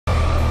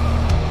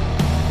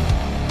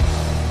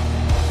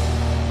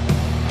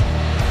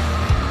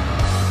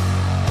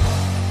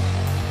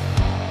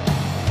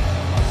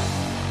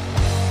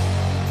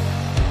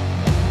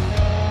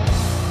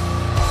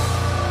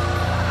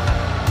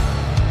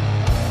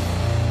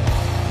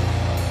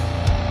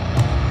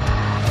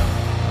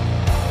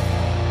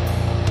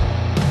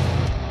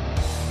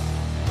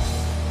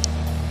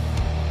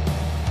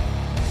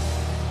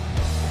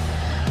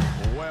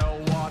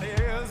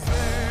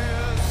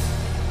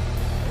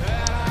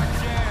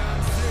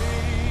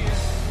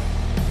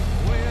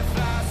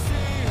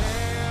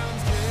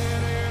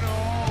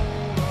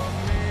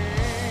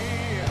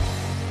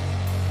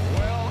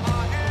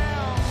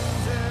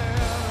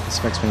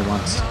just makes me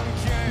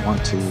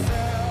want to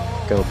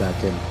go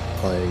back and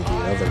play the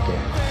other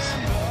games.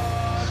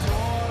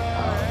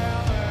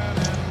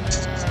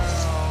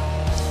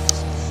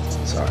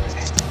 Sorry.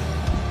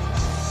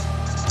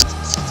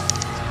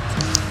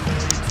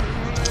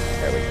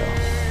 There we go.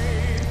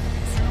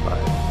 But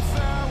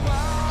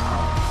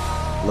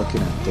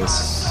looking at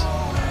this,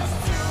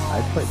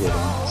 I played it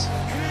once.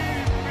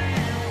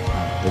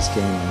 This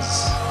game is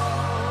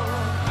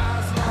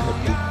kind of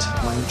piqued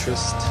my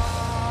interest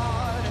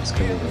just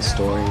because of the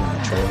story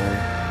and the trailer.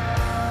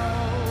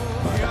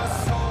 But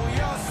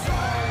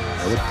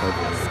I would play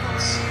the other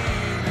ones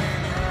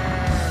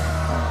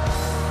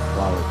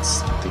while it's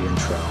the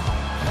intro.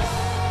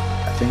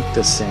 I think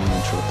the same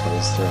intro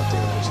plays throughout the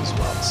others as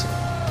well, so I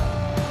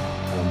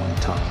don't mind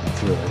talking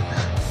through it.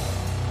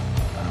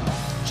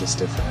 Just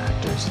different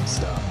actors and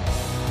stuff.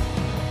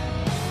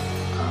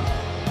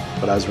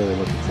 But I was really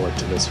looking forward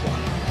to this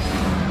one.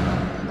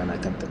 And then I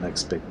think the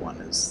next big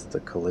one is the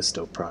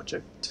Callisto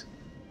project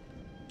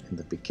in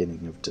the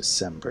beginning of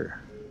December.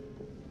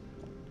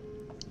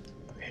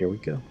 Here we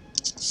go.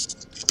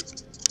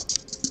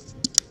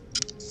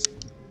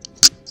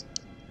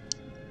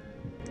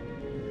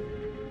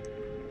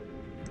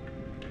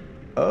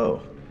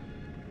 Oh,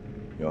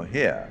 you're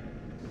here.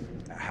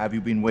 Have you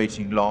been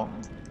waiting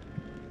long?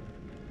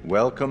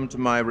 Welcome to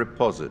my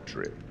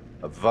repository,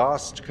 a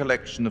vast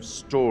collection of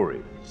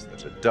stories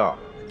that are dark,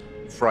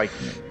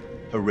 frightening,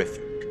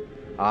 horrific.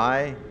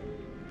 I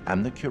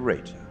am the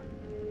curator.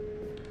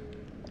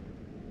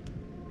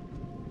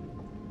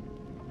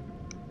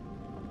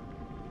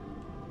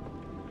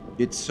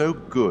 It's so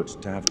good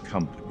to have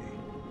company.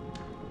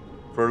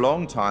 For a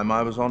long time,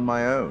 I was on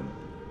my own.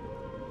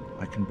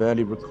 I can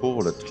barely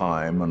recall a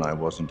time when I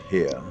wasn't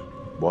here,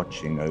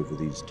 watching over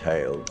these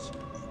tales.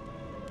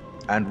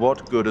 And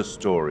what good are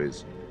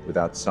stories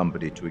without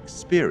somebody to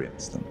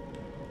experience them?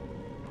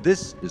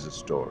 This is a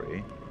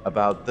story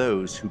about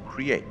those who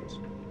create,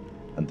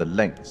 and the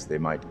lengths they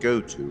might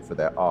go to for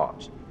their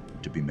art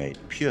to be made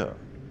pure.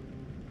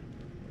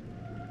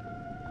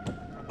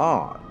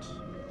 Art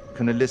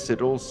can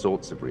elicit all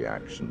sorts of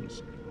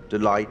reactions: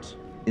 delight,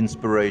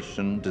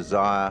 inspiration,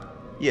 desire,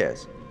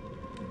 yes,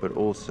 but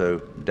also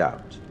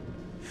doubt,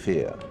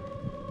 fear,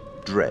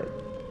 dread.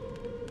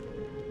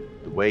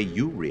 The way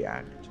you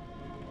react,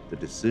 the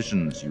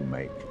decisions you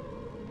make,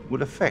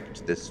 will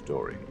affect this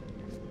story.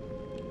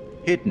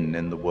 Hidden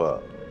in the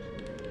world,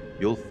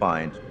 you'll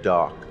find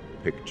dark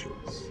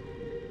pictures.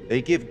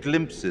 They give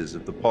glimpses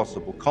of the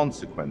possible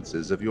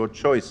consequences of your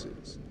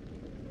choices.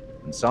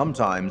 And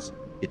sometimes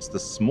it's the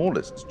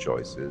smallest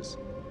choices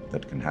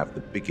that can have the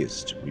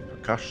biggest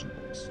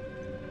repercussions.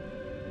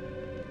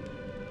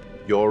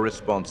 You're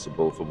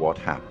responsible for what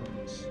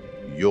happens.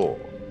 You're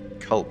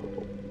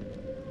culpable.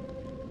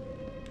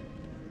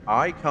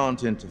 I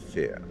can't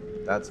interfere.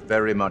 That's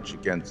very much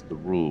against the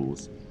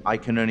rules. I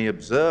can only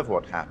observe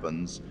what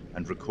happens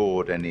and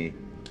record any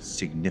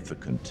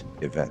significant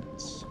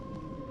events.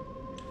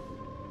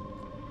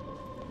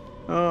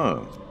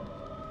 Oh.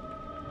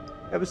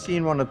 Ever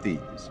seen one of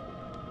these?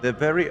 They're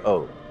very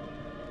old.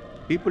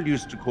 People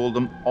used to call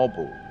them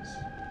obbles.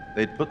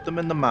 They'd put them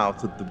in the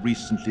mouth of the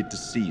recently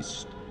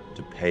deceased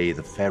to pay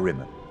the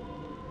ferryman.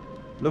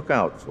 Look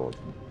out for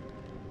them.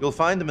 You'll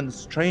find them in the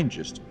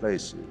strangest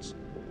places.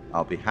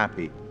 I'll be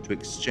happy to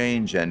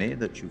exchange any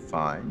that you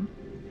find,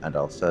 and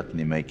I'll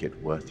certainly make it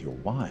worth your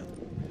while.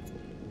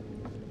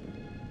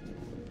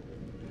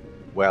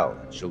 Well,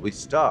 shall we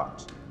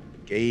start? The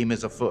game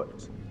is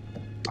afoot.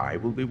 I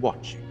will be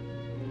watching.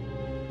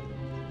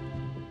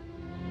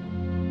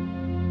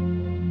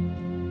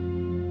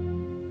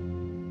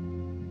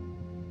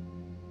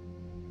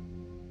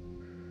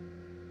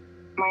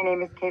 My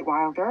name is Kate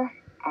Wilder.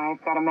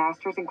 I've got a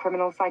master's in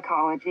criminal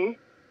psychology.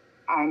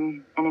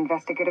 I'm an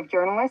investigative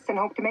journalist and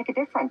hope to make a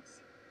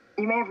difference.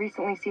 You may have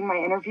recently seen my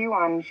interview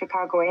on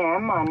Chicago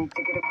AM on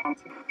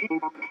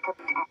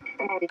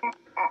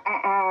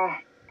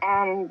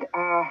and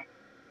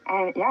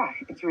yeah,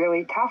 it's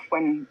really tough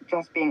when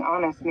just being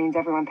honest means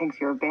everyone thinks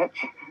you're a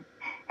bitch.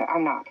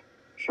 I'm not.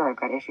 Sure, I've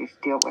got issues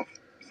to deal with,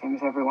 same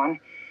as everyone.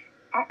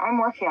 I'm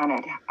working on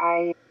it.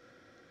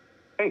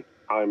 Hey,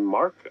 I'm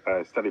Mark.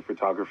 I study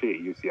photography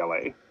at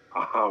UCLA.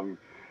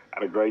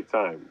 Had a great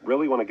time.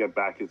 Really want to get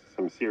back into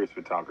some serious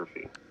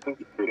photography.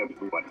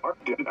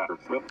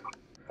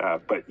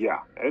 But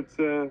yeah, it's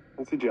a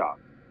job.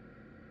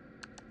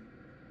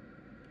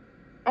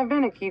 I've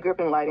been a key grip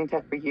and lighting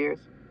tech for years.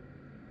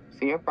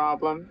 See a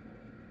problem,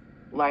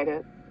 light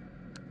it.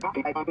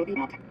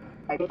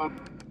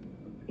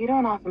 You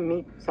don't often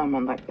meet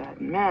someone like that.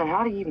 Man,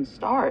 how do you even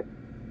start?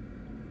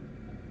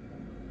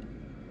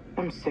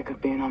 I'm sick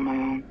of being on my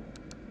own.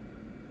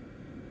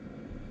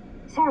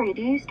 Sorry,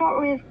 do you start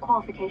with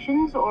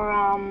qualifications or,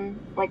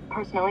 like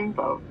personnel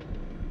info?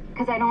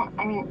 Because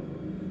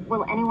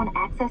will anyone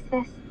access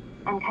this?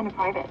 I'm kind of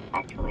private,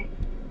 actually.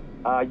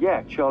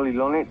 Yeah, Charlie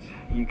Lonitz,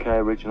 UK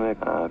originally.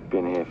 I've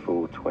been here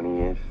for 20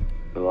 years.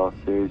 The last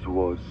series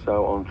was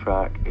so on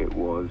track. It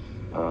was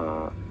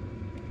a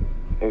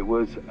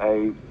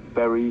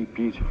very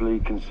beautifully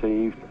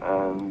conceived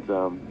and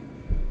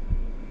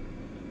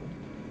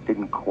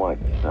didn't quite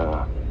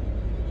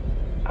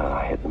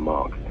hit the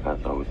mark as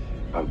I was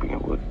hoping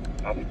it would.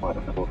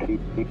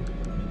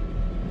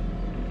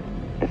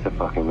 It's a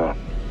fucking mess,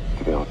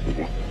 to be honest with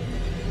you.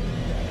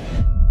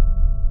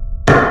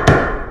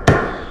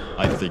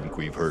 I think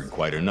we've heard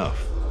quite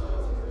enough.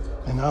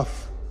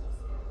 Enough?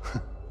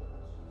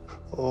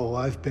 Oh,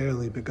 I've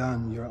barely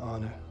begun, Your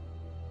Honor.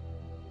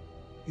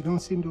 You don't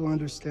seem to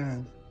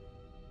understand.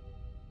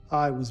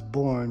 I was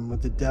born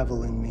with the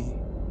devil in me.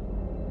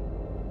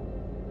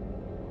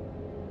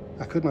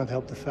 I could not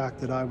help the fact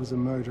that I was a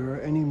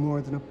murderer any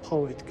more than a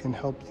poet can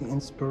help the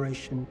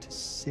inspiration to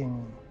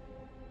sing.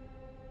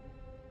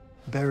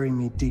 Bury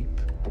me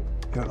deep,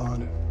 Your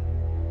Honor.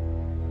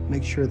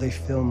 Make sure they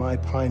fill my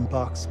pine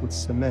box with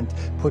cement.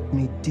 Put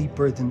me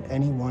deeper than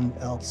anyone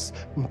else.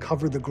 And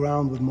cover the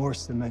ground with more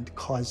cement,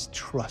 'cause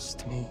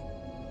trust me,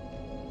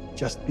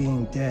 just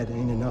being dead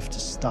ain't enough to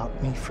stop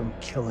me from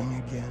killing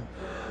again.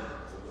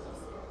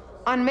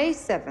 On May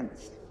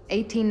 7th,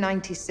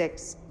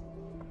 1896,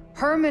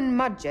 Herman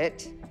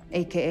Mudgett,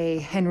 aka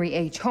Henry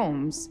H.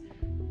 Holmes,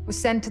 was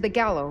sent to the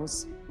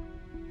gallows.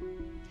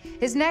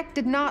 His neck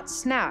did not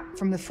snap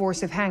from the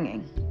force of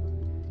hanging.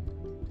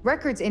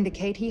 Records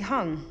indicate he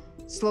hung,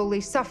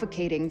 slowly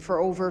suffocating for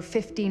over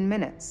 15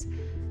 minutes,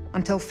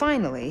 until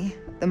finally,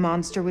 the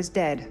monster was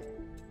dead.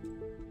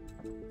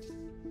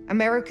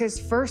 America's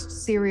first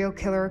serial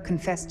killer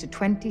confessed to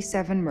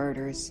 27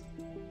 murders.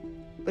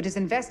 But as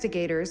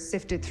investigators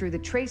sifted through the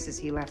traces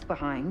he left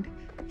behind,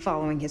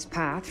 following his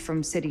path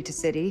from city to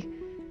city,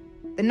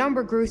 the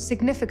number grew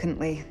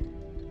significantly.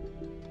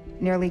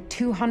 Nearly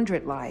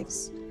 200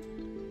 lives.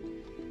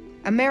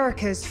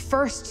 America's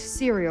first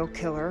serial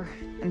killer,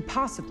 and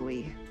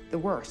possibly the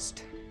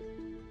worst.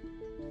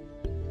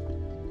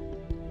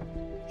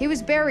 He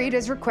was buried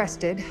as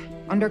requested,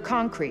 under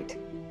concrete.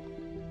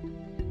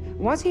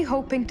 Was he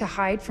hoping to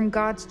hide from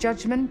God's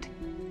judgment?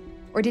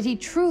 Or did he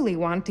truly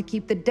want to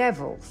keep the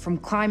devil from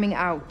climbing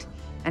out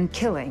and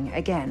killing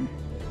again?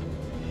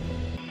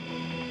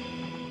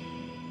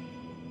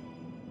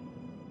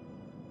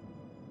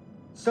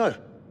 So,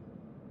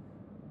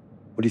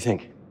 what do you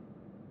think?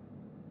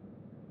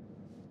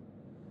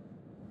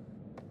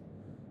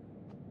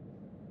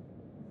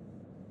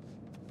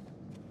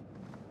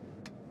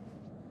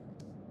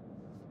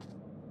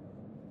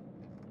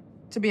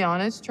 To be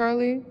honest,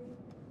 Charlie,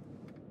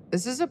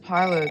 this is a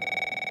pilot.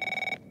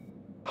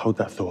 Hold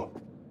that thought.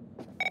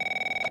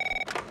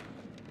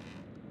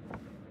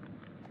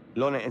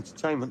 Lonnet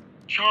Entertainment.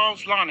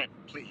 Charles Lonnet,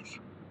 please.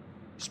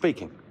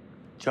 Speaking.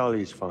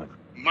 Charlie is fine.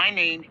 My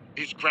name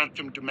is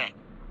Grantham Dumet.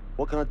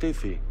 What can I do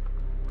for you,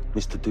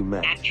 Mr.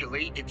 Dumet?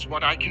 Actually, it's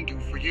what I can do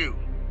for you.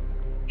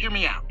 Hear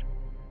me out.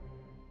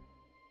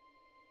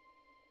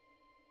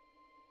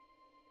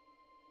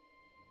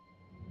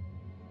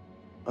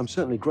 I'm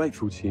certainly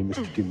grateful to you,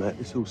 Mr. Dumet.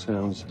 This all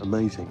sounds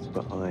amazing,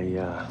 but I'm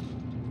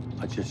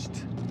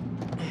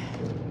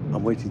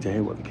waiting to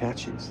hear what the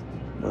catch is.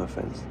 No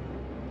offense.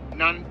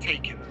 None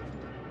taken.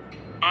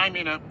 I'm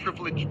in a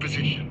privileged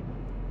position.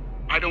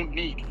 I don't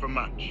need for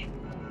much,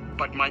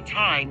 but my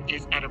time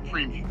is at a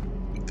premium.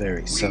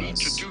 Very sus. We need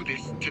to do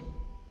this to...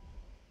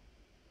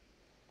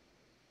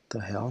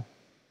 The hell?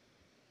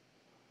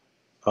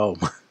 Oh,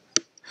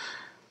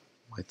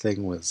 my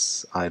thing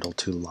was idle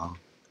too long.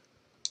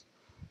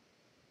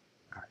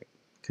 Alright,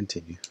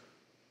 continue.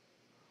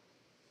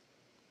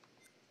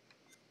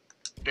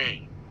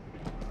 Day.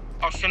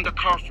 I'll send a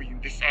car for you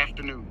this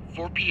afternoon,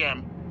 4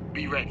 p.m.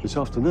 Be ready. This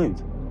afternoon?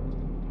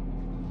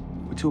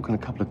 We're talking a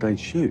couple of days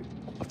shoot.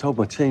 I've told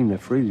my team they're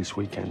free this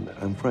weekend,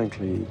 and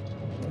frankly,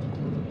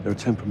 they're a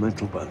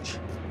temperamental bunch.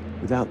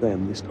 Without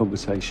them, this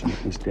conversation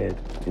is dead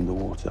in the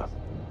water.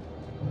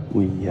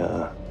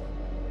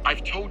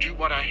 I've told you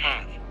what I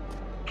have.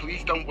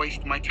 Please don't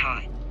waste my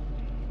time.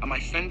 Am I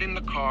sending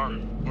the car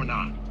or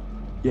not?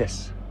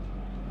 Yes,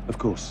 of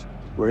course.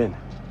 We're in.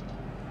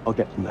 I'll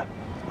get them there.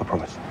 I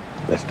promise.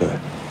 Let's do it.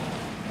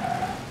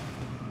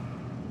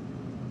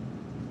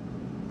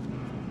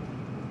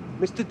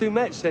 Mr.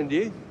 Dumet send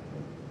you.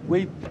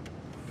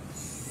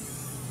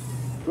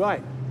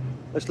 Right.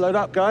 Let's load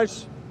up,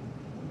 guys.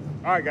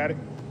 All right, got it.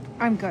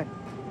 I'm good.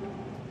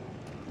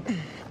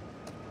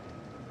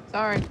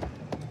 Sorry.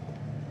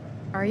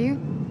 Are you?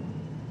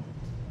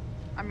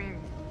 I mean,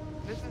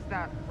 this is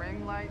that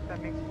ring light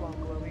that makes you all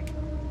glowy.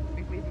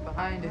 We leave it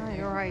behind if you...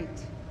 You're right.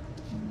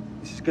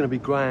 This is going to be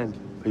grand,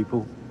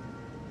 people.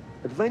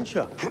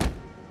 Adventure.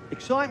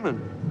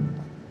 Excitement.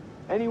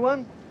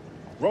 Anyone?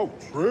 Road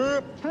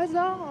trip.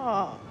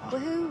 Huzzah!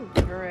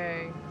 Woohoo!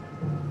 Hooray.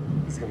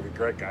 This is gonna be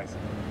great, guys.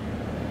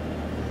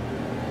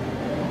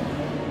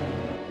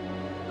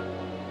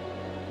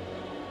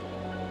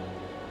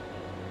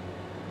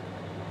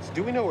 So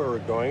do we know where we're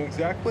going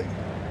exactly?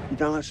 You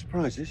don't like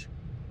surprises?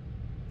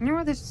 You know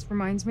what this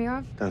reminds me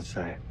of? Don't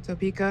say it.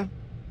 Topeka?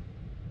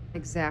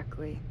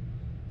 Exactly.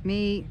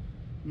 Me,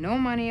 no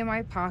money in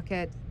my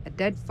pocket, a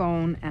dead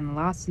phone, and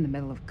lost in the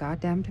middle of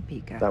goddamn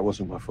Topeka. That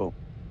wasn't my fault.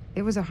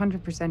 It was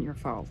 100% your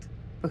fault.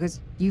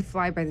 because you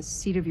fly by the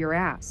seat of your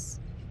ass.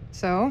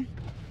 So,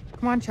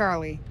 come on,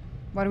 Charlie.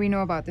 What do we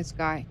know about this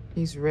guy?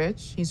 He's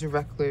rich, he's a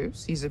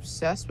recluse, he's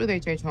obsessed with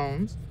H.H.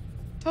 Holmes.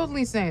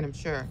 Totally sane, I'm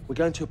sure. We're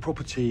going to a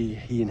property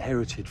he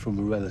inherited from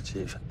a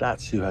relative.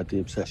 That's who had the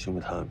obsession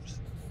with Holmes.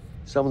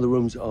 Some of the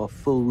rooms are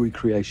full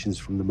recreations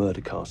from the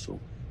murder castle.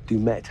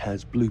 Dumet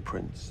has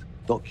blueprints,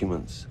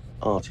 documents,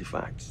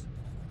 artifacts.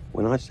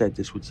 When I said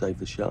this would save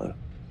the show,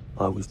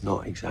 I was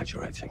not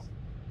exaggerating.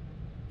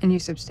 And you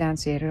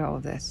substantiated all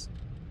of this?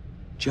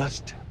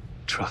 Just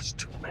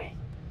trust me.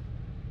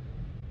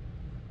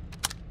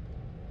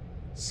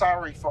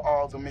 Sorry for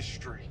all the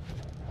mystery.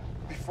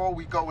 Before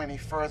we go any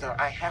further,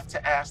 I have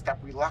to ask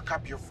that we lock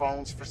up your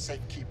phones for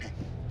safekeeping.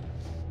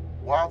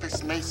 While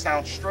this may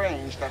sound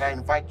strange that I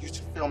invite you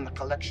to film the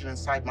collection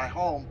inside my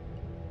home,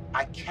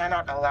 I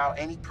cannot allow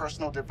any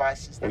personal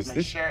devices that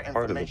may share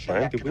information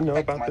that could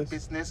affect my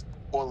business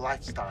or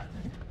lifestyle.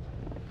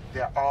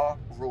 There are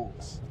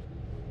rules.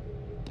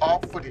 All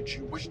footage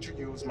you wish to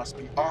use must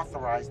be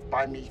authorized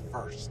by me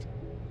first.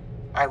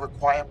 I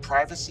require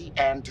privacy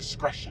and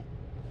discretion.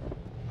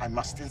 I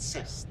must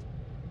insist.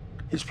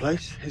 His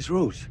place, his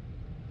rules.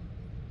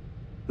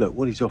 Look,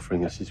 what he's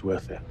offering us is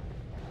worth it.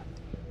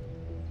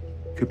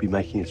 Could be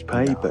making us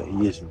pay, but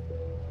he isn't.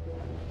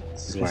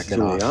 This If this is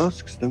all he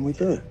asks, then we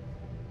do it.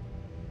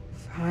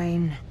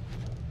 Fine.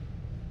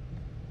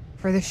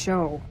 For the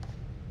show.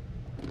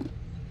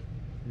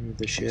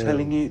 The show. I'm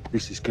telling you,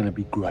 this is going to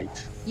be great.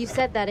 You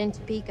said that in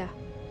Topeka.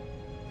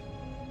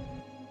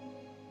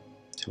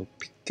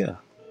 Topeka.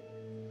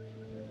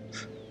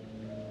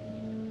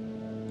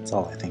 That's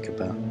all I think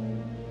about.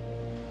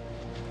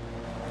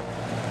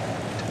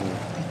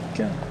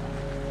 Topeka.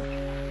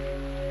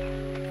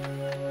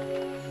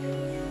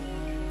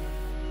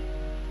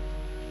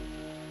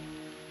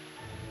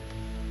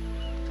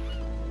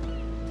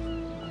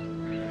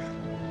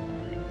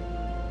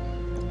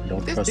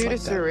 Don't This trust dude like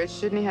is so that. rich,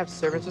 shouldn't he have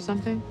servants or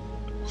something?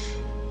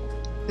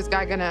 This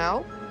guy gonna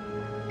help?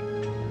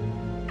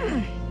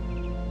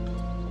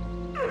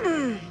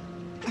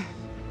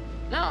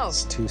 No,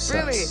 It's too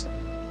really. sus.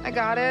 I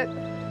got it.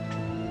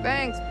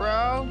 Thanks,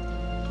 bro.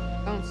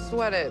 Don't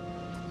sweat it.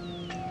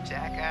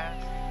 Jackass.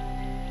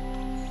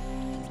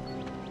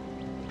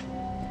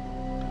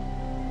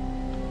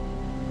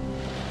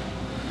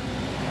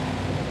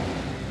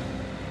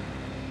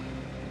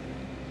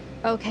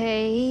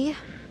 Okay.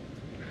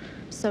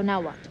 So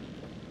now what?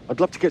 I'd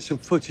love to get some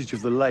footage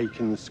of the lake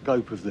and the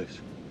scope of this.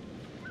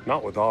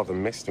 Not with all the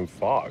mist and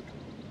fog.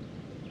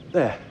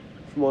 There,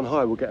 from on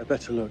high, we'll get a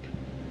better look.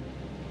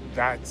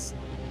 That's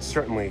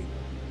certainly,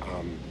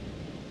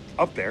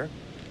 up there.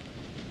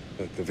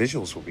 The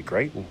visuals will be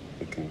great, and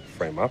we can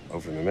frame up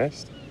over the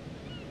mist.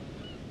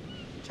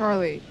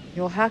 Charlie,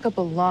 you'll hack up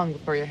a lung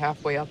before you're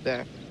halfway up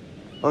there.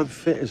 I'm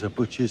fit as a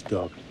butcher's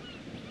dog.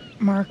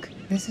 Mark,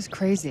 this is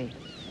crazy.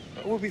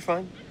 We'll be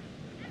fine.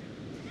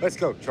 Let's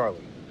go, Charlie.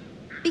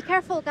 Be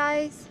careful,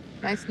 guys.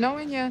 Nice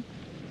knowing you.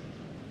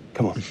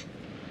 Come on.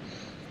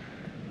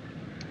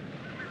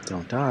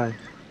 Don't die.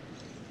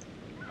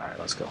 Alright,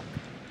 let's go.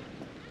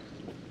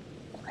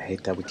 I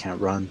hate that we can't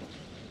run.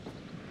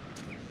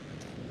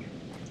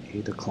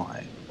 A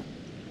decline.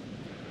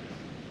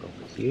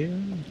 Over here.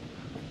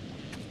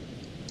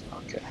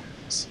 Okay.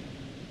 Let's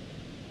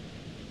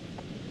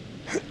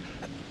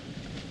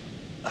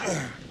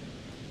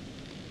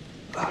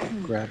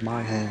grab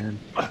my hand.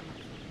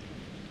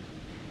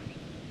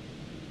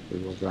 We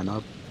will run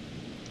up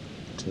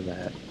to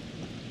that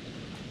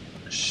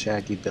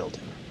shaggy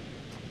building.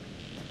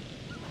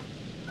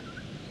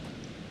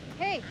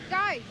 Hey,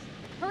 guys,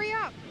 hurry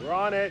up! We're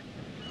on it.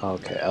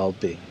 Okay,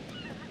 LB.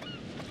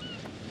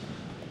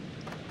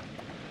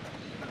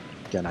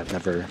 Again, I've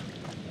never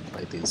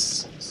played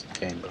this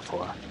game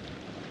before,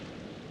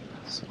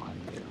 so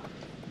I'm new.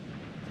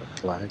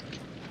 The flag.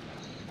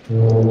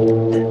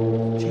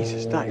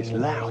 Jesus, that is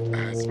loud.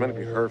 It's meant to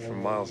be heard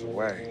from miles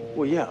away.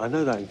 Well, yeah, I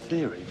know that in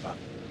theory, but...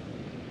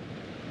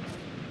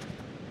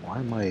 Why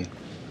am I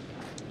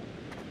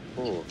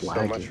Oh, so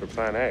lagging? much for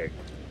plan A.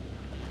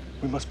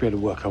 We must be able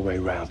to work our way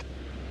around.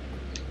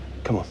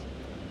 Come on.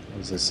 What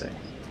does this say?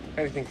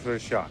 Anything for the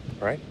shot,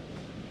 right?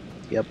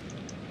 Yep.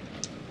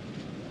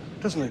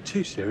 Doesn't look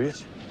too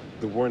serious.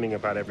 The warning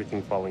about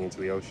everything falling into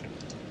the ocean.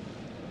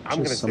 I'm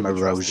gonna Just say some we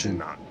trust it erosion. and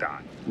not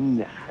die.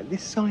 Nah,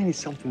 this sign is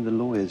something the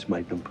lawyers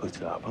made them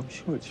put up. I'm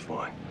sure it's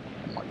fine.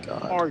 Oh my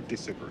god. Hard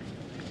disagree.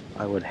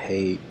 I would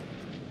hate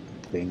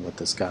being with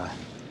this guy.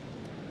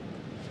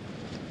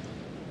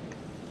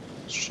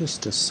 It's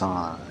just a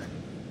sign.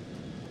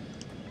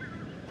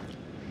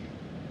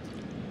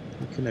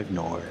 We can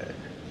ignore it.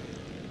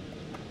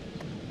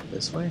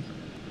 This way?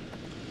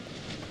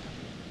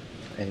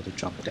 I need to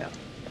jump down.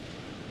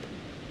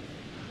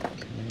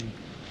 Okay.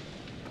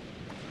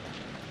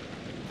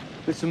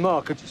 Listen,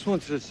 Mark, I just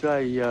wanted to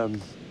say,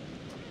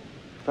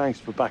 thanks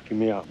for backing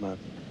me up, man.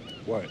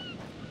 What?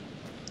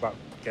 About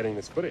getting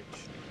this footage?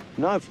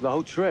 No, for the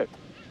whole trip.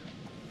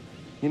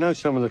 You know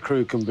some of the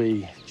crew can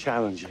be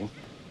challenging.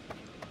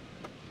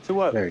 So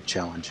what? Very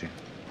challenging.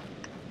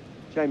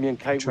 Jamie and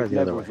Kate Try would the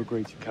other never way. have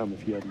agreed to come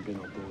if you hadn't been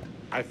on board.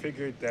 I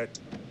figured that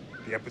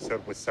the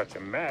episode was such a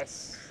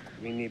mess,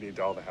 we needed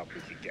all the help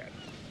we could get.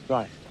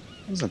 Right.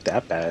 It wasn't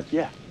that bad.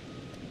 Yeah.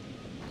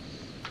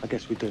 I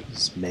guess we do.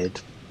 It's mid.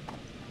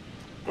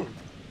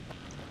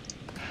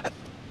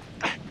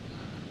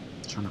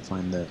 Trying to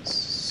find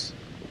this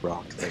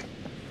rock thing.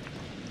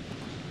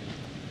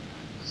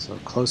 So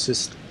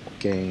closest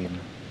game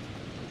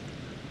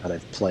that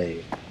I've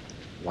played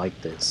like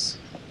this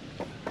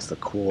is the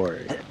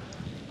Quarry,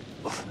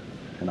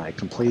 and I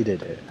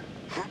completed it.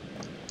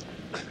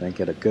 Didn't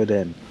get a good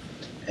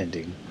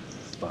ending,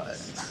 but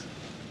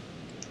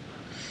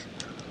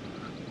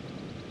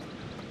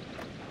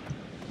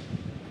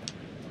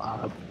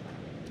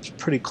it's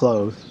pretty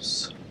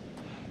close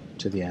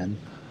to the end.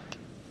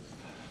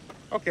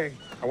 Okay,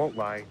 I won't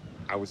lie.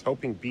 I was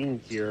hoping being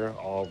here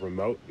all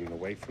remote and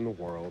away from the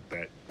world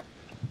that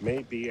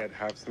maybe I'd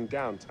have some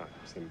downtime,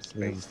 some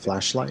We have a space to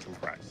flashlight?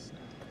 decompress.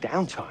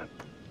 Downtime?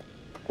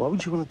 Why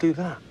would you want to do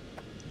that?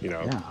 You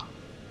know, Yeah.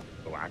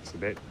 relax a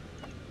bit.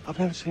 I've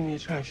never seen the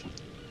attraction.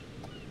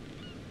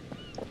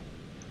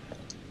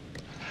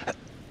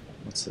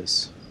 What's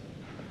this?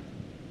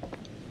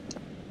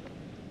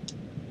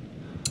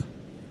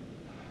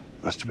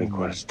 Must have been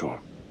quite a storm.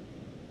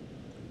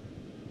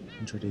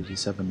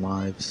 187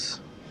 lives.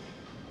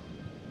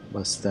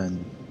 Less than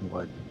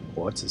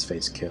what's his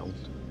face killed.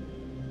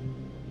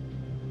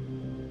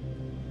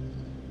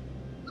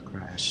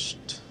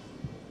 Crashed.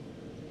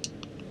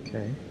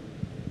 Okay.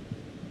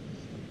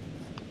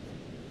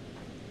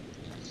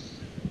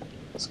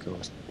 Let's go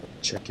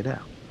check it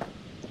out.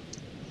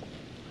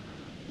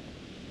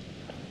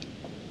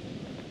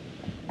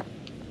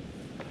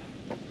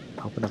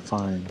 Hoping to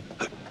find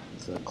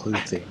the clue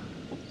thing.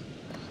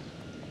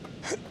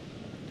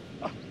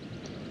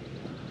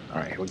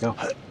 Alright, here we go.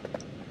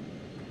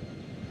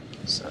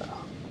 So,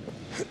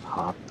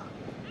 hop.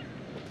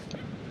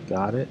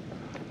 Got it.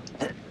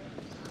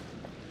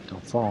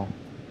 Don't fall.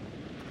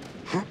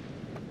 And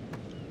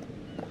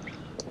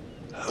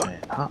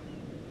hop.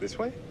 This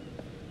way?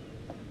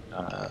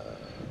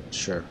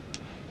 Sure.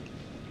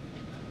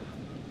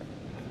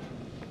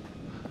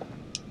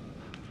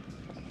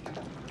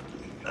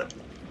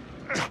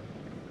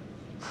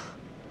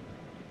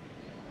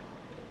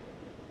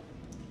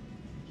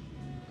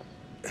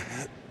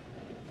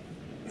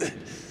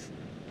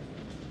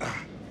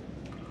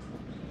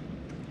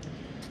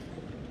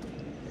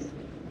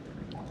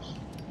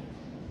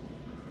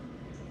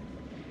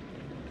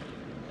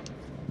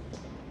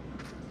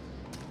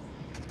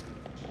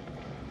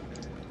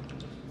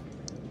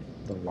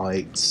 The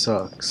light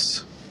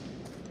sucks.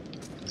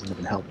 Doesn't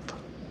even help.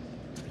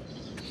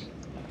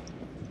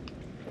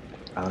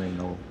 I don't even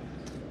know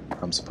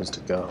where I'm supposed to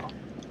go.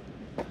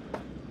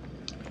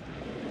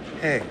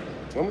 Hey,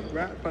 when we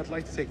wrap, I'd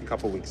like to take a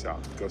couple weeks off,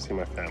 go see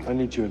my I family.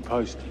 need you in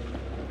post.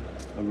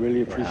 I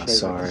really appreciate that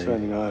sorry.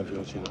 concerning eye of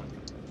yours, you know.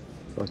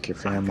 Fuck your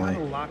I've family.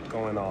 got a lot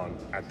going on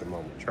at the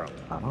moment, Charlie.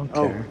 I don't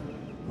Oh, care.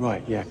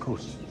 right, yeah, of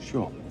course,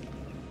 sure.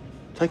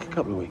 Take a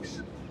couple of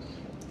weeks.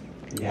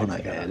 You want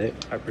to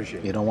edit? I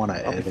appreciate You it. don't want to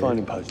I'll be edit. fine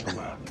in post on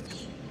that.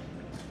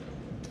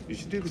 You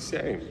should do the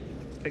same.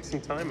 Take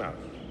some time out.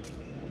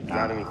 You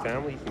got any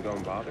family you can go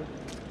and bother?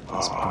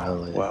 This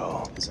pilot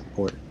well. is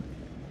important.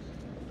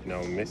 You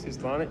know,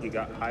 Mrs. Bonnet, you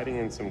got hiding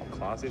in some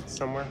closet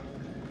somewhere?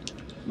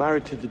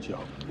 Married to the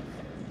job.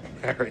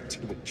 Married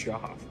to the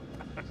job.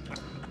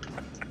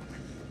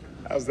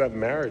 How's that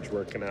marriage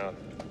working out?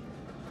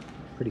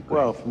 Pretty great.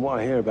 Well, from what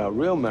I hear about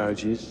real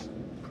marriages,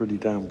 pretty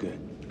damn good.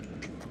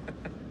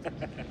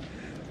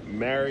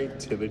 Married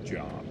to the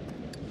job.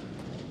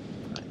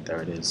 Right,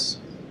 there it is.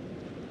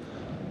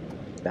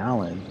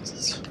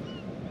 Balanced.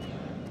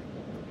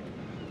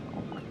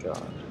 Oh my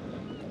god.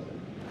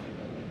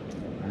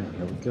 Alright,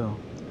 here we go.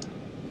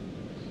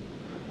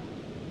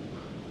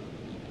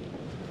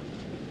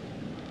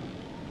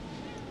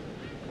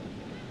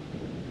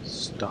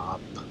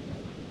 Stop.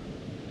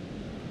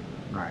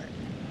 Alright.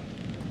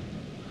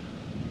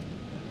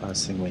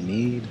 Last thing we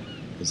need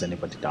is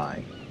anybody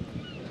dying.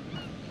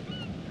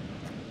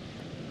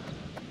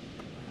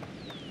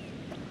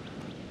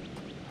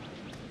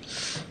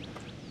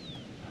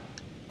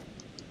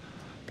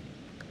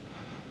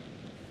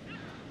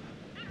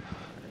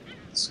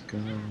 Let's go.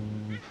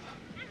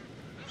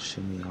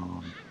 Shimmy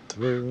on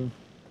through.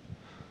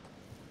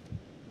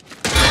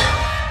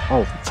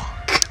 Oh,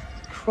 fuck.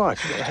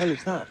 Christ, what the hell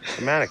is that?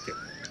 A mannequin.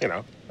 You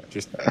know,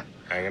 just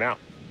hanging out.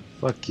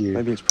 Fuck you.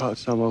 Maybe it's part of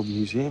some old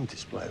museum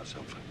display or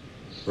something.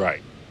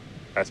 Right.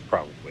 That's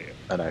probably it.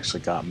 That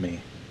actually got me.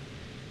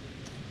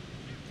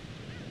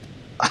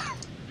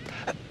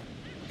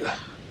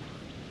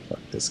 Fuck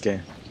this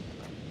game.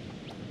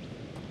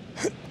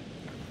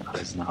 I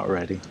was not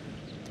ready.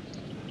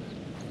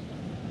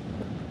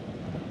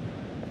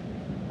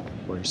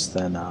 Worse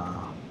than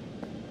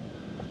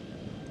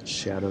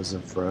Shadows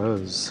of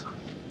Rose.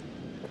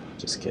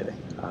 Just kidding.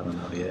 I don't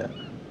know yet.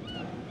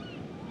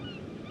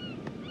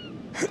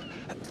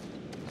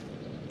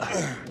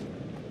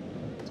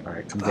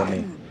 Alright, come get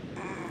me.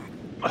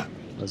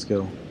 Let's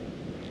go.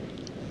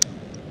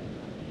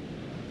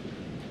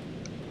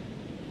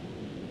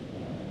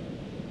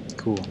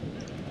 Cool.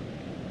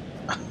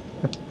 I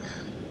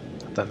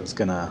thought it was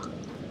gonna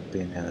be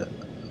in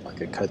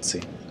like a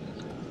cutscene.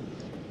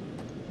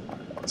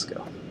 Alright, let's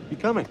go. You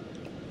coming?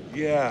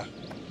 Yeah.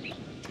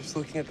 Just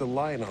looking at the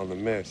light on the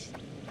mist.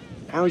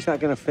 How is that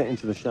going to fit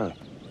into the show?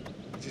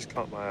 It just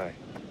caught my eye.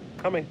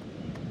 Coming.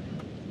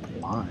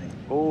 Line.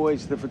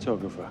 Always the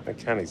photographer. I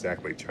can't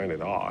exactly turn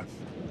it off.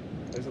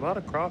 There's a lot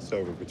of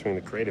crossover between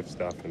the creative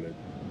stuff and the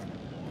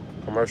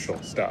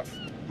commercial stuff.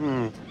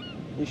 You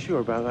sure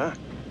about that?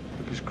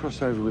 Because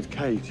crossover with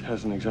Kate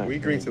hasn't exactly... We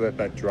agreed to let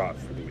that drop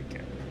for the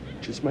weekend.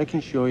 Just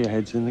making sure your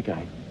head's in the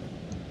game.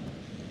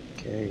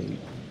 Okay,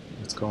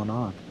 what's going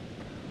on?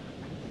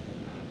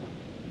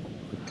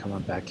 We coming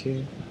back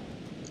here?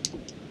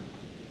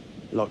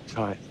 Locked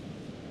tight.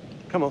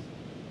 Come on.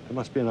 There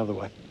must be another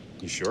way.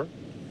 You sure?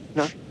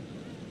 No.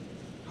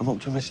 I'm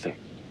optimistic.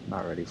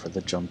 Not ready for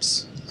the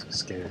jumps,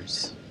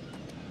 scares.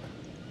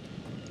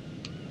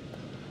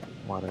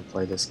 Why'd I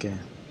play this game?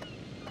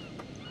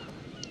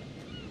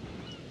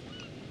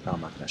 No,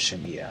 I'm not gonna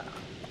shimmy out.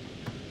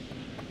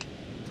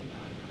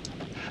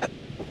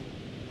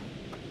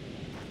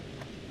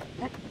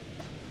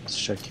 Let's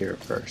check here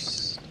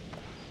first.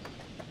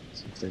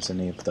 See if there's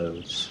any of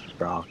those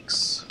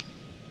rocks.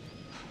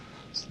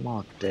 It's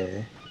locked,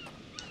 eh?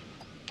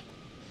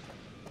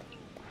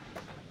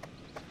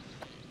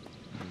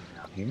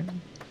 Down here?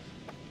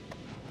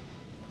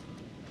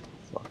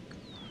 Fuck.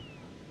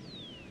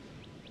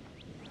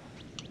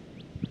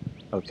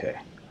 Okay.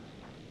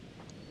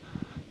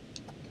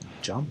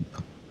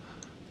 Jump?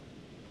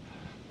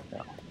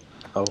 No.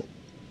 Oh.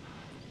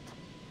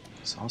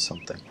 Saw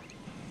something.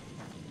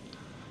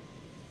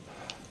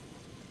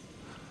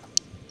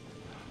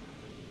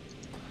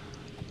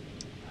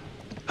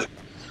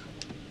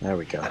 There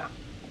we go.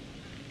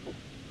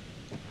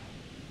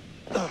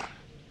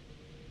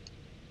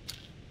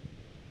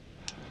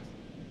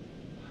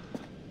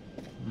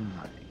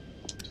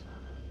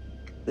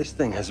 This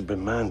thing hasn't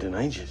been manned in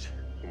ages.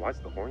 Why's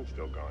the horn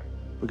still going?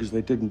 Because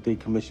they didn't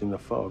decommission the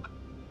fog.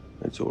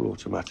 It's all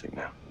automatic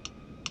now.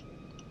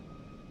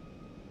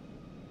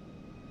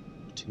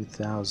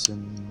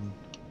 2000.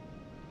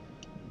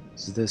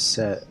 Is this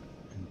set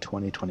in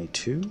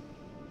 2022?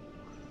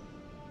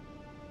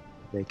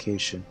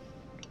 Vacation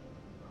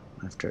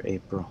after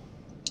April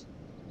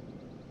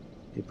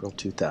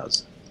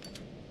 2000.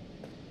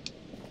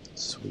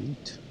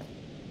 Sweet.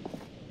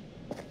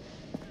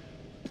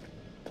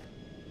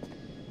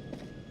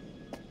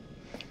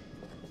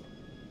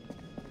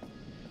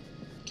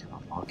 Can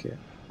unlock it.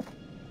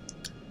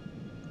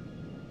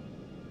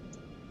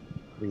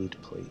 Read,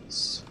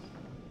 please.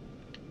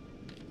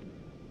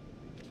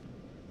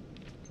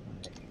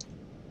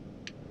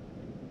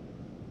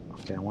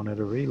 Okay, I wanted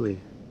to really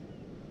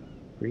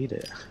read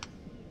it.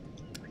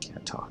 I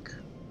can't talk.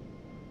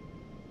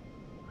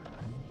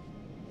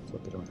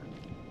 Flip it on.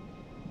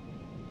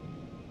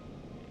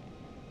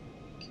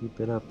 Keep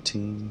it up,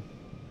 team.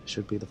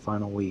 Should be the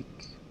final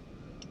week.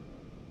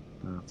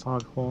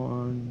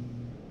 Foghorn,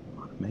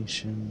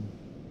 automation,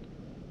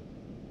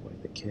 Way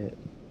the Kit,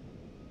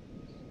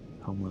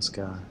 homeless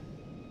guy,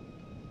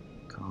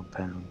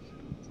 compound,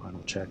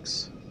 final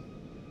checks,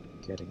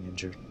 getting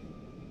injured.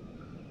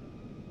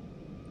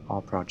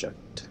 All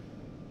project.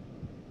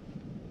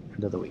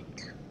 End of the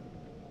week.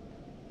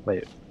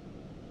 Wait.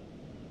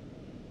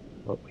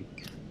 What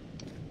week?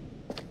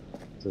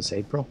 Is this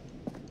April?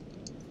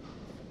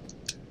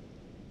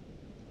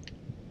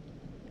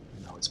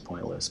 I know it's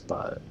pointless,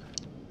 but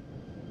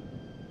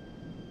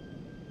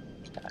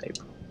yeah,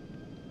 April.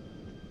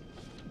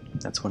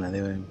 That's when I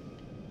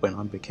went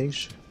on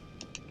vacation.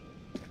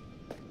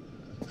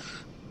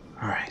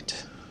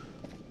 Alright.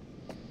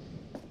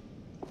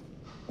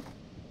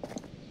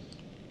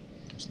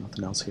 There's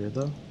nothing else here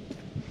though.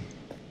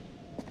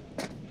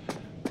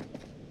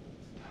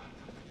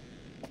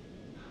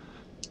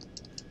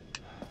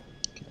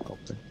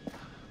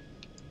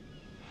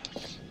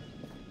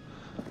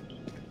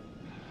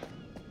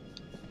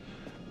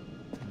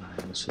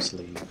 Let's just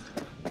leave.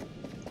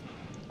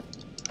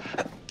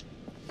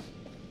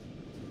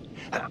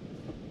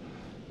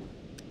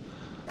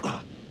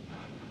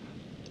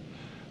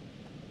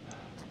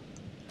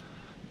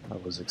 I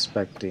was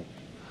expecting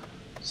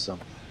some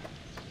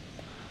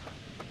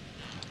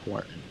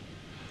important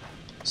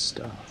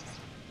stuff.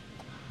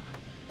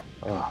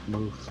 Oh,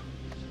 move.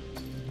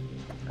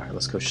 Alright,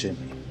 let's go shimmy.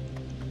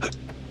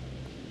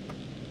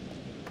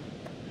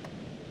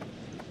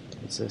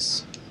 What's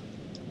this?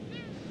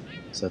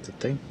 Is that the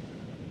thing?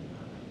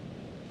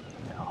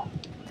 No.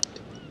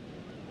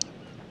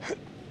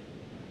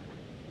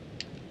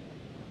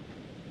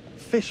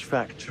 Fish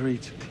factory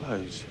to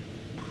close.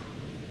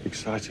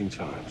 Exciting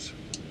times.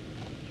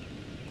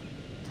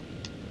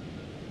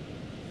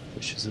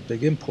 Fish is a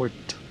big import.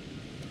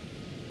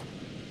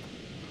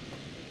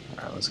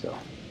 Alright, let's go.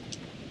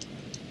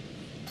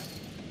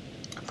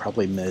 I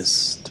probably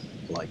missed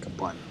like a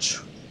bunch.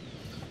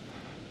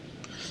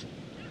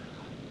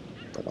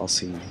 But I'll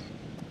see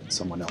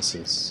someone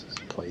else's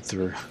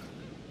playthrough.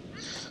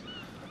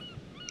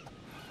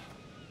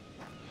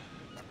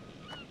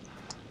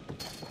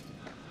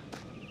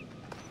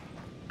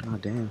 Oh,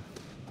 damn.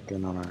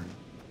 Getting on our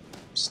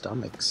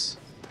stomachs.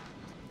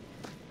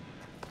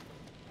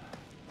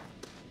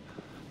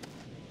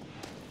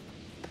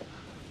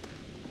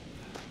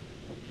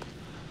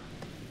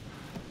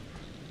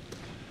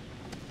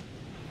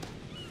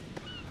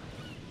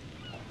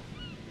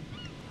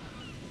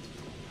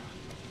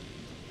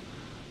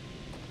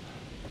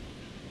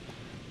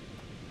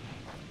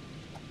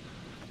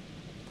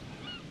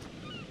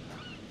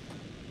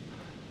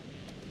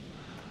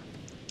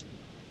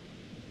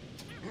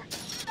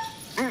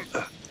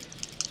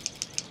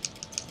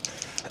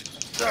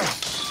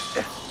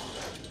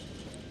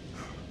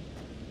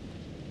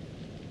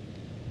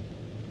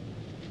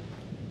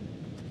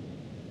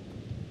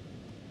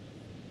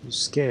 I'm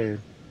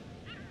scared.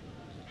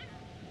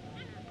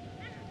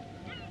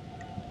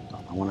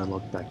 I want to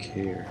look back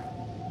here.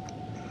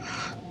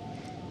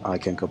 Oh, I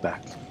can't go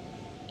back.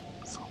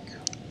 Fuck.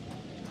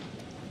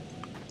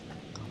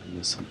 Thought I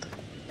missed something.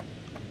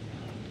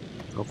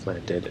 Hopefully I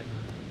did it.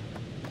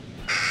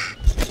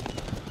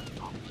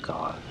 Oh,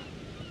 God.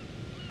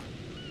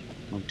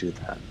 Don't do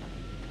that.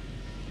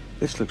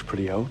 This looks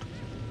pretty old.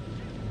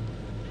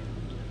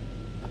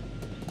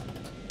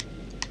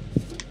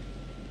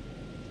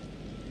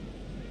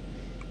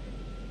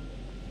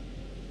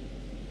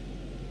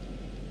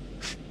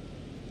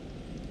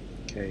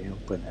 Okay,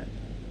 open it.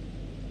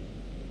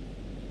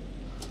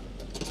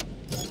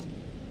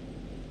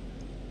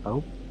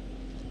 Oh.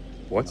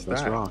 What's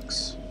those that?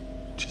 rocks.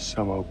 Just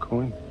some old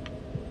coin.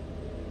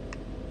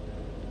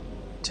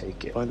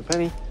 Take it. Find the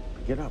penny.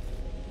 Pick it up.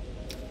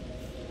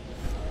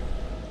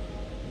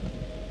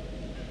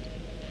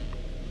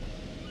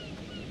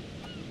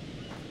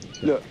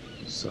 Okay. Look,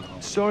 so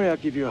sorry I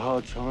give you a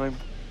hard time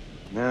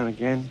now and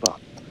again, but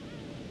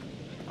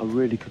I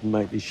really couldn't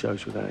make these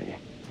shows without you.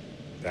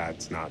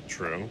 That's not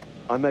true.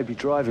 I may be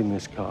driving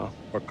this car,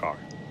 What car?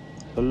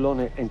 the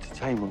Lonnet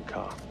Entertainment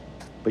car,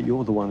 but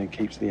you're the one who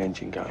keeps the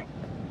engine going.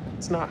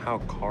 It's not how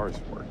cars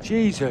work.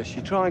 Jesus,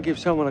 you try and give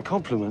someone a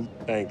compliment.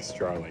 Thanks,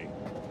 Charlie.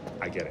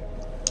 I get it.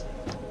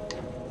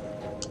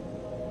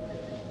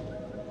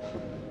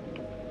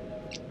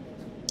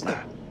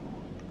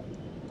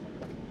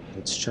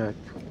 let's check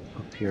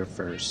up here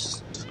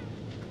first.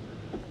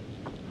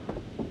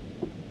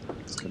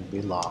 It's gonna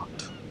be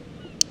locked.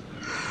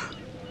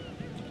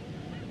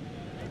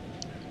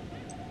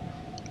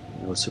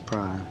 No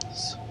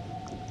surprise.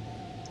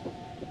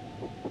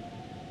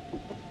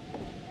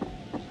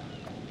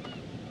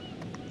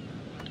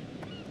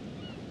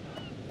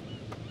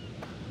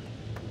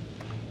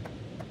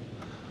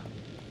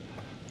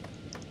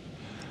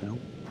 Nope.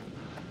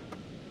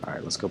 All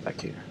right, let's go back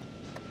here.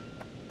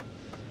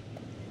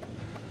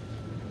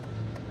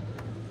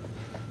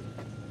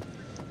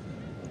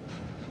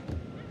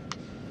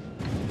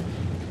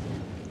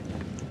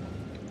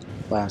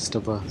 Last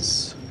of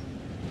Us.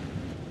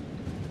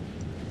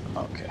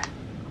 Okay,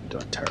 I'm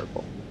doing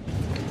terrible.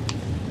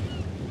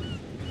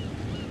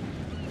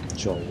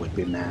 Joel would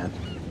be mad.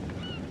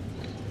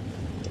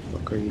 What the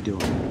fuck are you doing?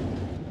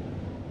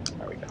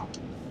 There we go.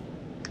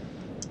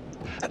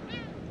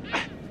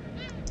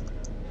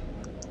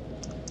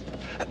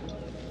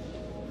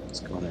 Let's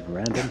go in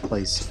random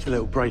places. Just a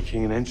little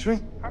breaking and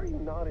entering. How are you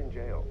not in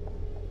jail?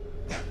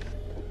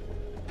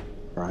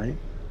 Right?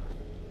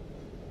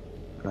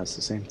 That's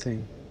the same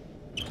thing.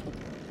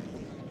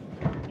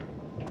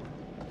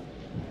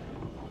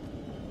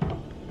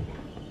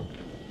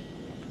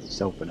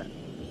 Let's open it.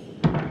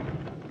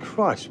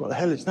 Christ, what the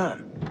hell is that?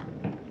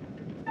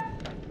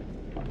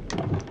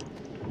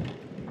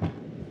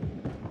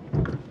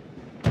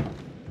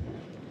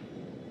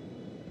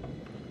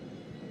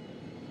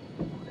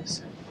 What is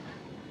it?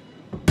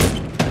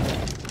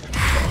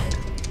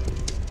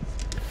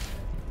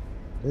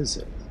 What is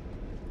it?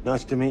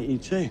 Nice to meet you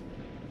too.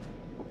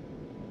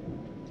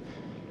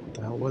 What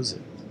the hell was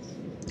it?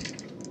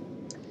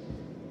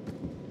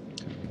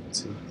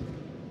 Let's see.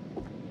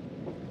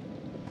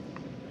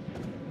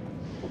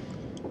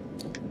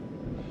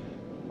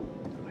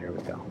 Here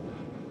we go.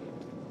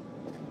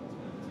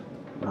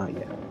 Not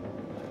yet.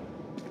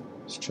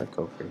 Let's check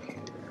over here.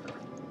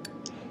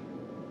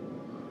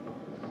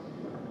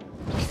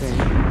 Okay.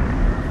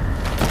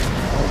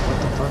 Oh, what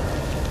the fuck?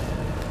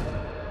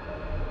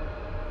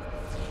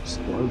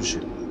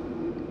 Explosion.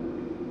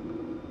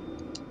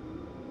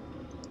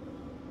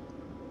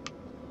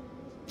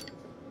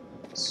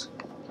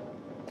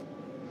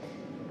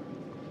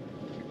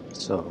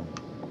 So,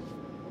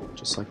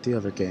 just like the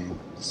other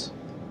games,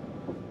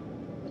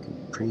 you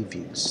can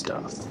preview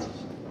stuff.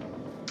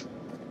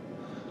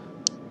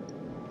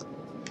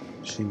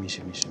 Shimmy,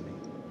 shimmy, shimmy.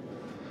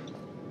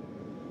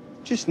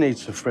 Just need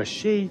some fresh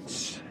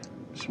sheets,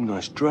 some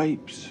nice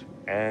drapes.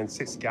 And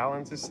 6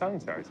 gallons of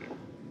sanitizer.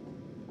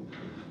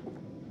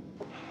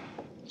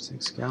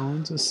 6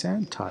 gallons of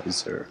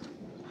sanitizer.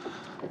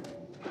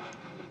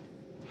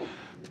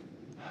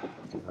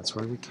 Okay, that's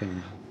where we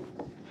came.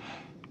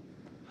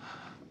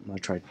 I'm gonna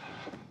try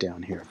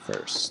down here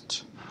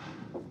first.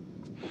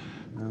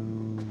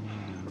 No.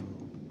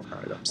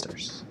 Alright,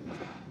 upstairs.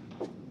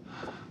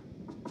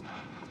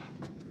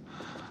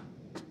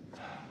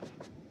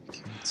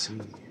 see.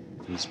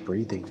 He's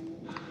breathing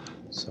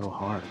so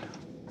hard.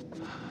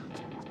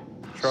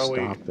 Charlie,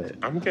 Stop it.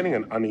 I'm getting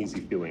an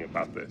uneasy feeling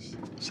about this.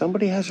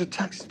 Somebody has a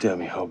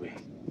taxidermy hobby.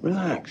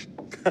 Relax.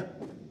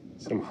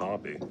 Some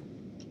hobby.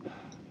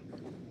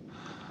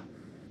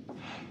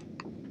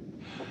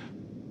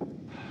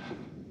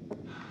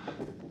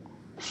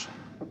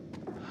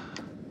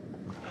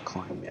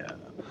 Climb, yeah.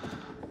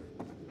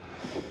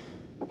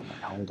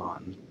 Hold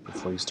on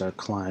before you start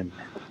climbing.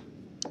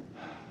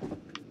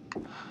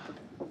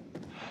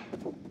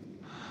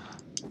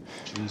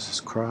 Jesus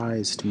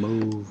Christ,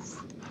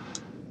 move.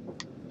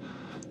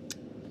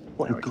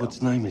 What in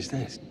God's name is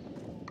this?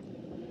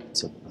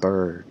 It's a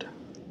bird.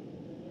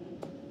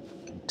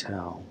 I can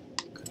tell.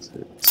 Because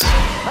it's...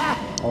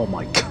 Oh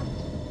my God.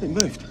 It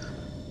moved.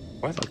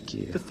 What? Fuck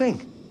you. The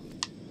thing.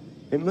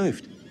 It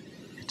moved.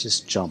 It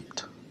just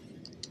jumped.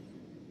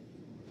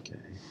 Okay.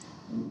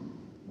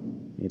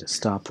 Need to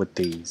stop with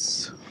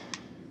these.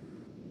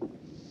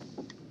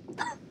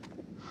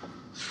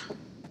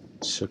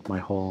 Shook my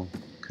whole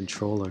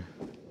controller.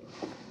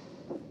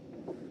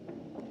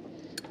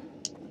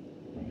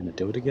 You gonna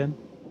do it again?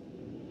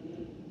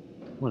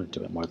 I want to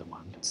do it more than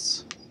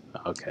once.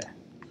 Okay.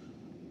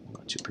 I'll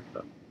let you pick it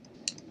up.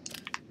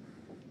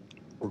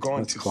 We're going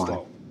Let's too climb.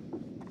 slow.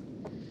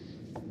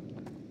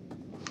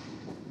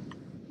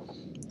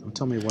 Don't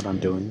tell me what I'm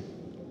doing.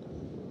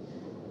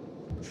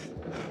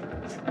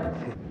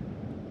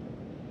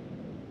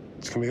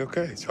 It's gonna be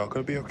okay. It's all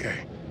gonna be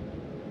okay.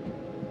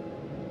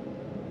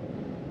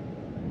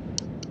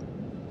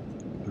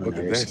 Look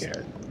at You're this.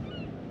 scared.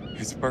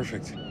 It's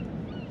perfect.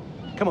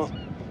 Come on,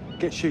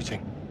 get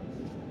shooting.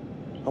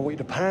 I want you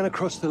to pan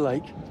across the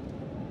lake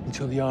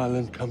until the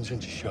island comes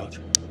into shot.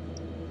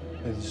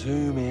 Then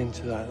zoom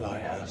into that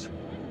lighthouse.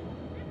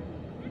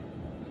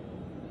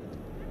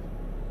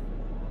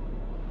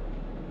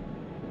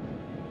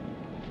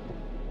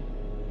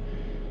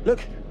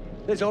 Look,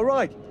 it's all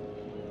right.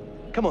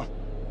 Come on,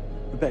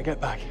 we better get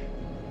back.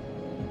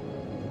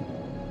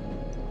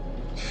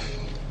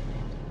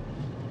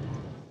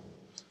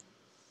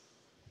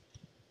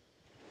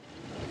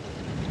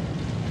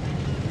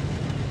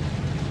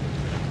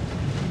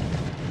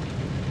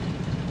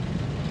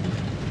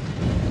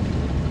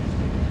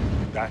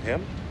 That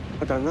him?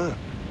 I don't know.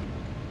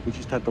 We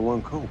just had the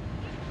one call.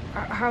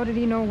 How did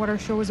he know what our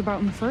show was about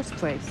in the first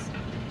place?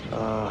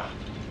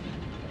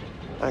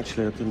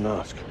 Actually, I didn't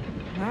ask.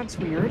 That's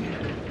weird.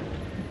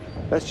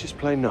 Let's just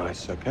play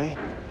nice, okay?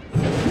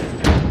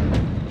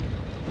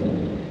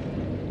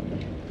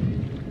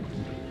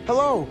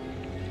 Hello,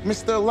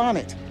 Mr.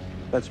 Lonnet.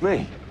 That's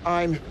me.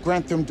 I'm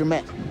Grantham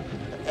Dumet.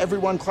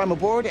 Everyone climb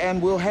aboard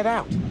and we'll head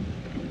out.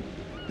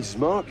 This is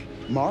Mark.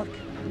 Mark?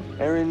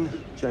 Erin,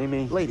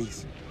 Jamie.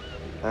 Ladies.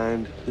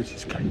 And this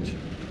is Kate.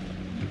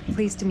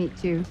 Pleased to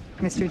meet you,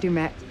 Mr.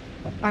 Dumet.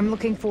 I'm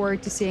looking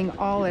forward to seeing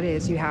all it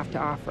is you have to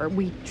offer.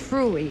 We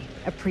truly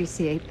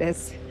appreciate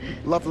this.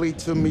 Lovely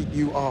to meet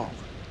you all.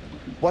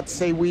 What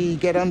say we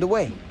get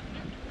underway?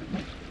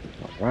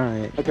 All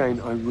right. Again,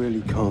 I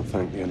really can't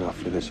thank you enough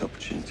for this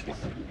opportunity.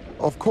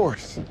 Of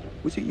course.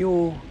 Was it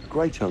your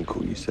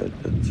great-uncle you said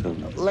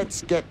that...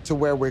 Let's get to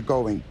where we're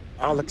going.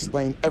 I'll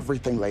explain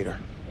everything later.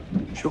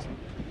 Sure.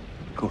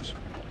 Of course.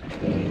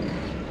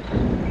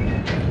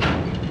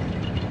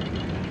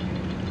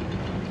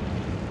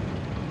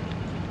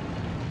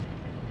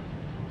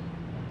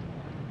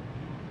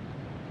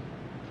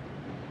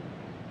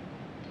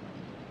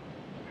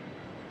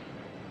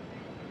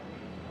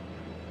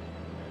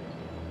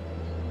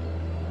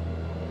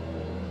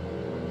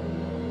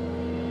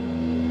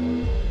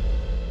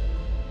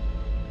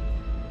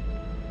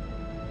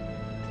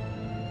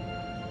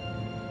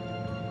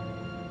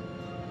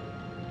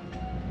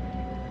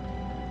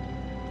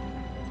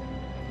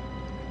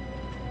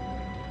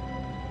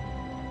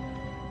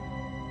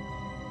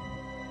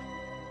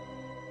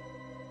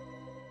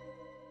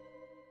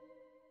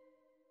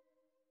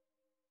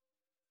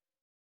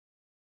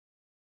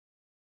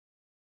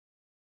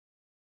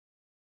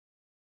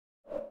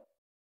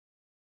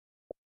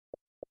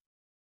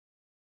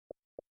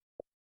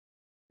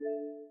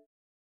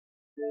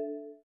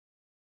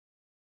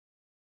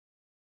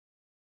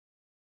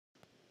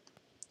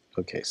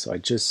 Okay, so I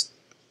just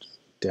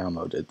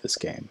downloaded this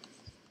game,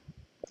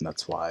 and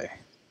that's why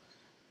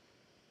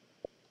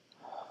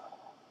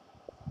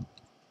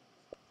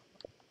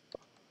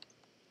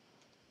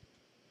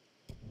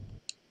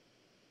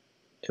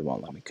it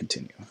won't let me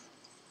continue.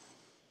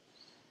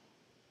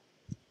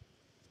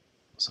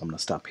 So I'm going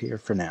to stop here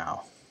for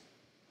now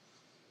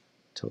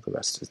until the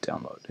rest is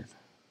downloaded.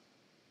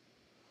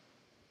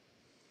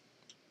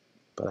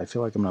 But I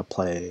feel like I'm going to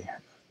play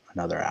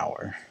another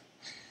hour.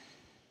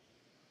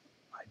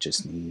 I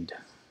just need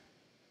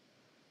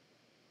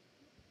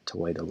to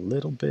wait a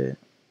little bit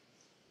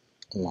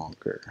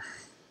longer.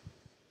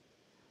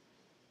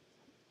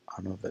 I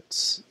don't know if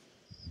it's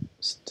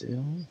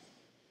still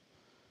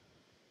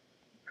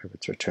or if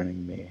it's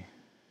returning me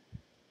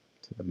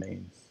to the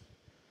main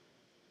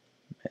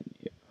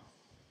menu.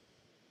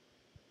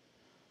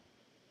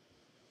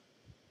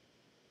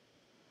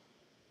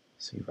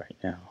 see right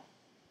now.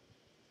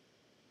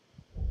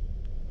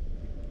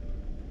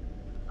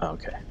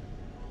 Okay.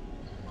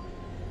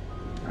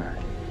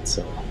 Alright,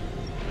 so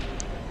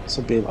this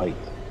will be like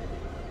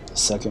the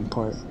second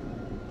part,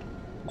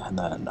 and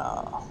then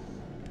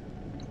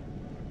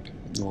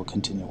we'll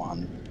continue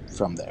on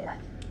from there.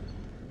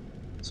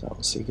 So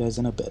I'll see you guys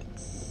in a bit.